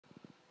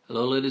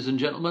Hello ladies and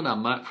gentlemen,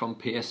 I'm Mark from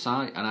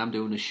PSI and I'm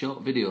doing a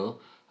short video.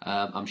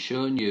 I'm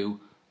showing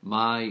you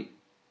my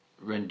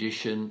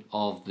rendition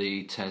of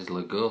the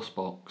Tesla Ghost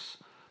Box.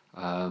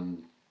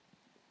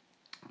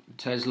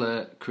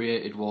 Tesla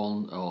created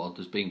one, or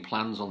there's been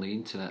plans on the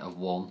internet of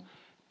one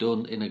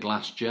done in a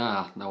glass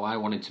jar. Now I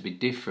wanted to be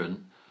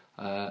different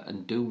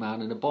and do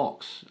mine in a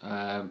box,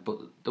 but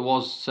there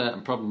was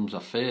certain problems I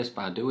faced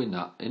by doing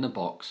that in a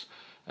box.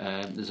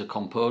 There's a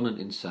component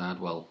inside,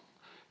 well,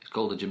 it's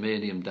called a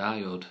germanium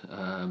diode,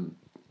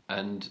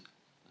 and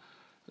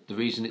the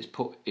reason it's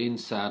put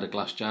inside a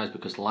glass jar is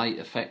because light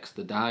affects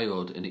the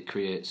diode and it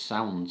creates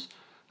sounds.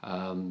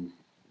 Anyway,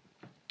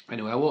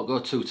 I won't go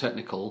too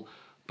technical,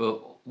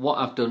 but what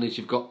I've done is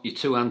you've got your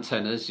two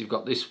antennas. You've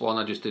got this one,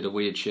 I just did a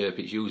weird shape,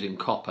 it's using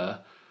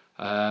copper,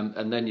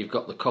 and then you've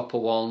got the copper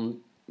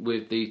one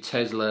with the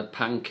Tesla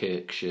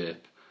pancake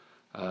shape.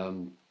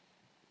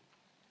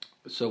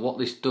 So what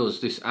this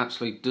does, this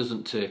actually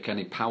doesn't take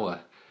any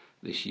power,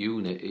 this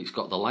unit. It's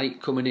got the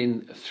light coming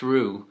in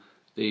through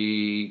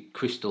the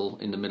crystal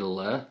in the middle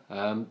there,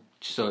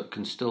 so it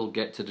can still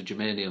get to the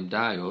germanium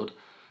diode,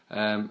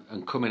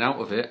 and coming out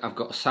of it I've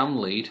got a sound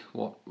lead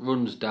what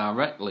runs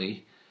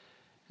directly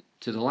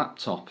to the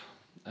laptop.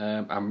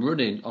 I'm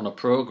running on a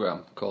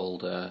program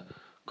called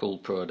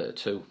Pro Data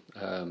 2.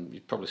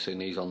 You've probably seen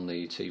these on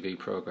the TV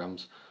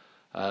programs.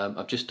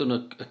 I've just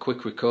done a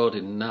quick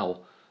recording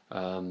now.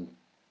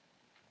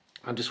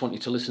 I just want you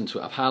to listen to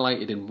it. I've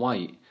highlighted in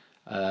white.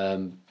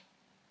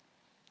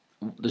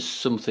 There's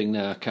something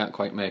there I can't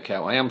quite make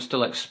out. I am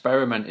still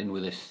experimenting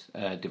with this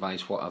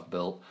device, what I've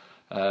built.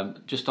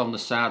 Just on the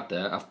side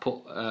there I've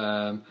put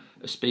a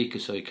speaker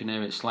so you can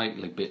hear it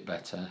slightly bit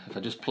better. If I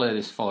just play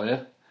this for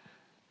you.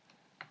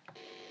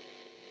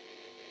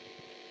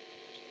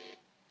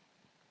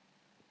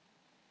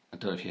 I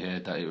don't know if you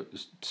heard that, it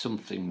was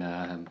something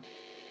there.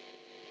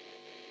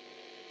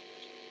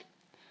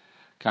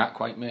 Can't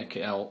quite make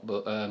it out,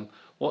 but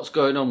what's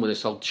going on with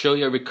this, I'll show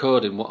you a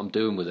recording, what I'm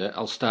doing with it.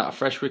 I'll start a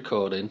fresh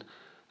recording.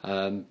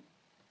 I'll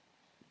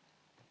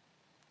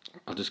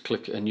just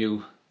click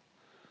I'll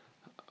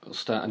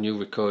start a new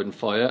recording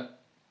for you.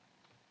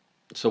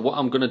 So what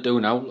I'm going to do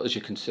now, as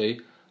you can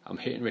see, I'm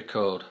hitting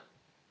record.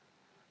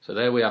 So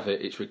there we have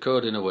it, it's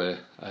recording away.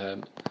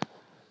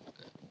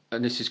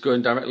 And this is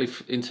going directly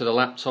into the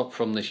laptop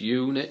from this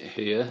unit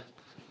here.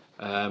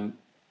 At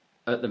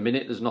the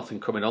minute there's nothing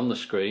coming on the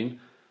screen,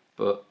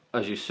 but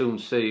as you soon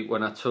see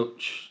when I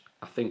touch,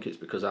 I think it's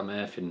because I'm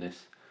earthing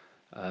this.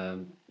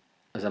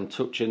 As I'm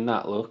touching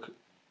that, look,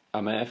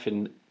 I'm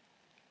earthing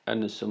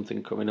and there's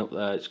something coming up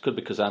there. It's good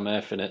because I'm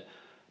earthing it.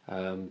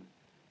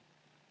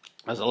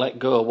 As I let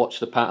go, watch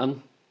the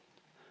pattern.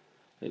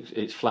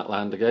 It's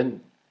flatlined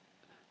again.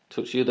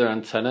 Touch the other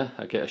antenna,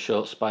 I get a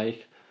short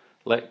spike.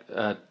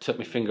 Take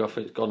my finger off,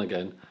 it's gone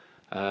again.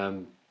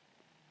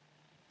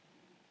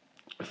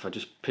 If I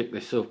just pick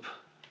this up,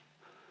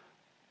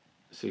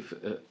 see if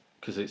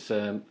because it's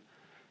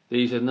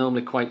these are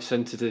normally quite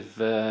sensitive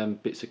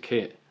bits of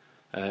kit.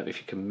 If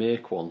you can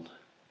make one,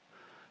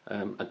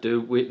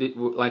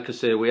 like I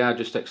say, we are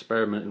just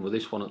experimenting with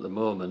this one at the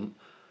moment.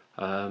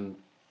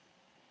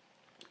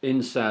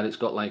 Inside it's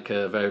got like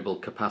a variable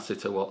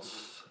capacitor,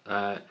 what's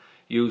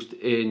used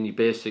in your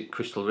basic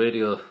crystal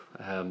radio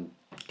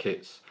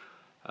kits.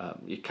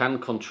 You can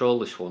control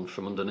this one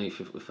from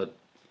underneath. If I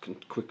can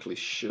quickly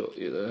show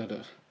you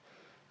there,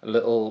 a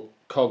little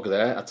cog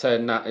there, I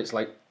turn that, it's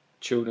like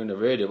tuning a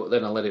radio, but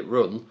then I let it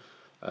run,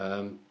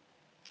 and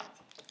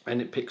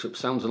it picks up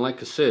sounds. And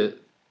like I say,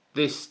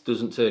 this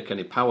doesn't take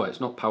any power, it's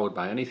not powered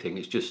by anything,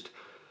 it's just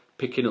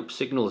picking up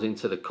signals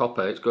into the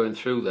copper, it's going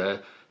through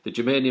there. The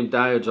germanium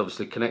diode's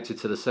obviously connected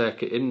to the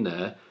circuit in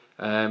there.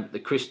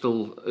 The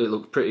crystal, it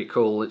looks pretty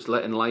cool, it's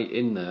letting light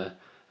in there,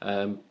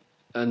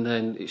 and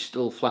then it's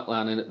still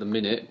flatlining at the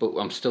minute, but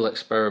I'm still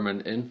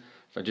experimenting.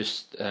 If I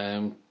just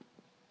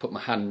put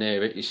my hand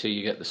near it, you see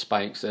you get the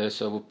spikes there,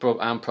 so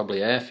I'm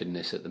probably earthing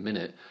this at the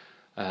minute.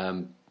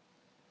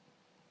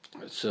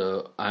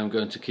 So I'm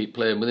going to keep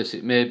playing with this.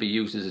 It may be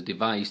used as a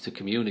device to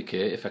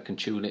communicate if I can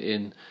tune it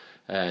in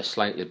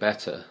slightly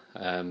better.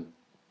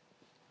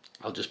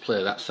 I'll just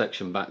play that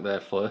section back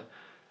there for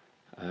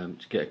you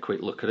to get a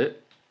quick look at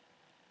it.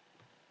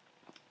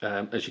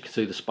 As you can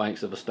see, the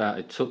spikes have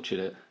started touching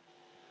it.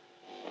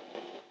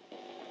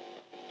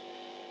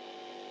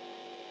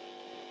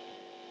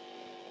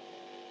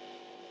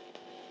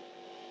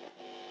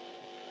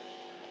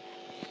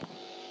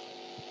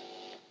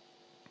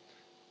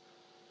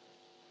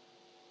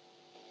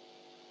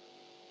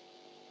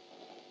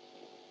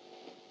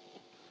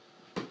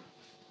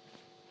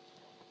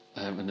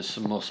 And there's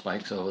some more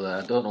spikes over there.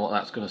 I don't know what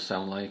that's going to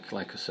sound like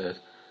I said.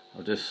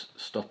 I'll just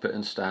stop it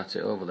and start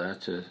it over there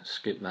to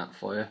skip that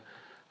for you.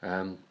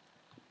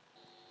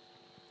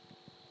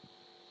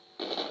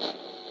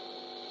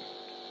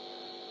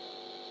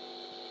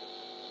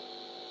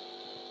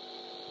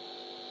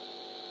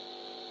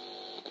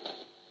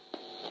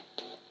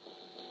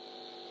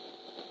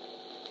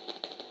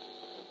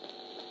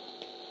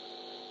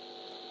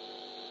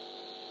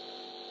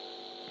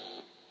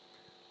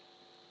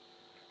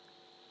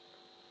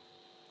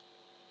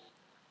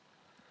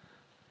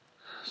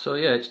 So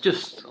yeah, it's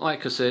just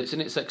like I say, it's in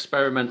its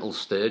experimental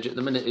stage at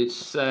the minute.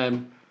 It's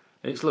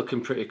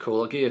looking pretty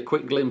cool. I'll give you a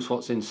quick glimpse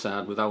what's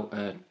inside without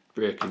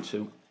breaking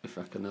too, if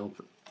I can help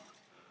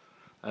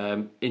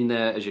it. In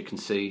there, as you can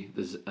see,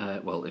 there's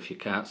well, if you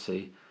can't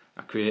see,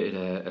 I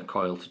created a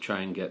coil to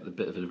try and get the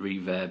bit of a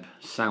reverb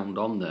sound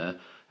on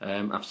there.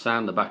 I've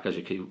sound the back as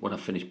you can when I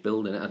finish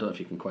building it. I don't know if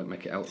you can quite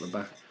make it out the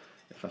back.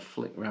 If I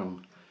flick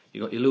round,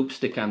 you got your loop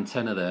stick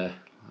antenna there.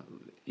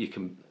 You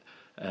can,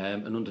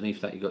 and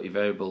underneath that you got your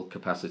variable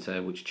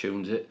capacitor which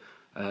tunes it.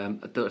 I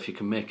don't know if you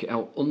can make it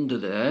out under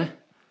there.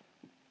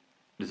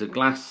 There's a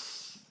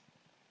glass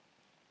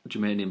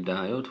germanium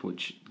diode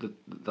which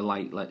the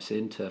light lets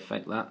in to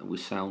affect that with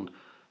sound.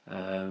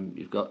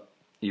 You've got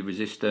your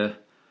resistor,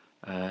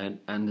 and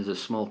there's a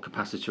small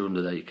capacitor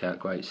under there, you can't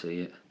quite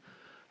see it,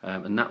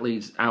 and that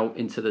leads out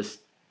into this,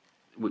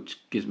 which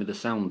gives me the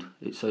sound.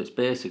 So it's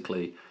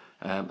basically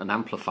an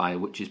amplifier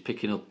which is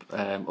picking up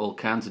all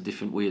kinds of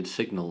different weird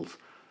signals.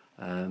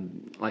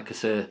 Like I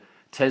say,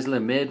 Tesla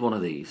made one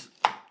of these,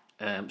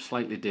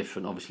 slightly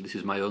different. Obviously this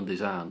is my own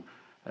design.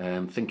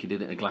 I think he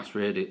did it in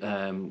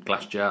a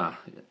glass jar,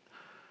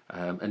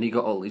 and he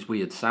got all these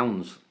weird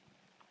sounds,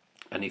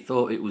 and he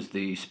thought it was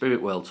the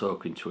spirit world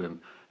talking to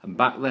him. And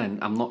back then,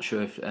 I'm not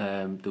sure if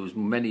there was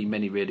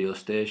many radio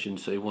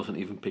stations, so he wasn't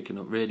even picking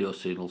up radio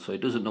signals. So he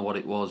doesn't know what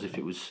it was, if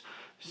it was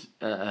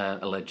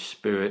alleged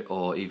spirit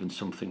or even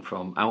something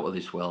from out of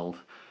this world,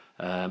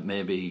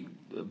 maybe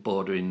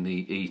bordering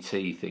the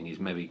ET thing he's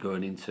maybe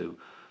going into.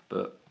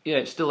 But yeah,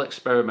 it's still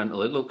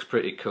experimental. It looks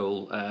pretty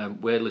cool.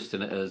 We're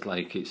listing it as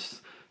like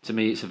to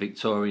me it's a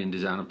Victorian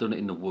design. I've done it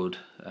in the wood.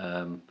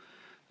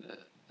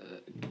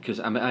 Because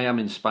I am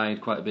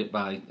inspired quite a bit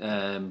by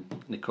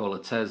Nikola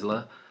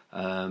Tesla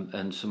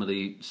and some of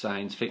the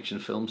science fiction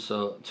films,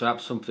 so to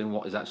have something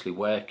what is actually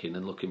working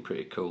and looking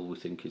pretty cool, we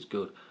think is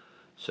good.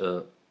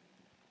 So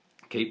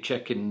keep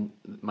checking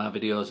my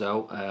videos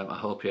out. I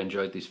hope you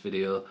enjoyed this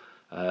video.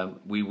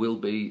 We will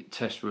be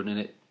test running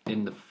it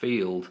in the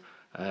field.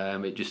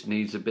 It just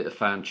needs a bit of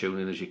fine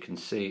tuning, as you can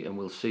see, and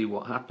we'll see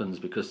what happens,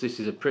 because this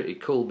is a pretty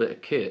cool bit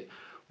of kit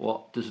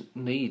what doesn't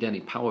need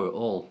any power at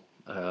all.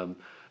 And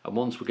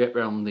once we get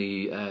around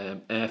the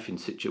earthing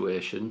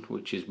situation,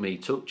 which is me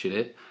touching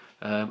it,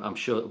 I'm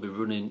sure it'll be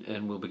running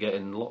and we'll be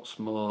getting lots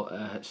more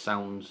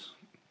sounds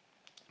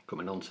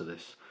coming onto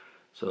this.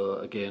 So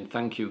again,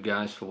 thank you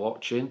guys for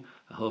watching.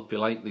 I hope you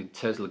like the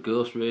Tesla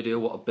Ghost Radio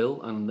what I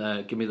built,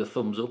 and give me the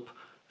thumbs up,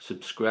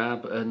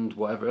 subscribe, and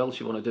whatever else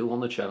you want to do on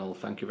the channel.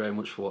 Thank you very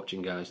much for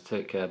watching, guys.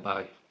 Take care,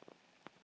 bye.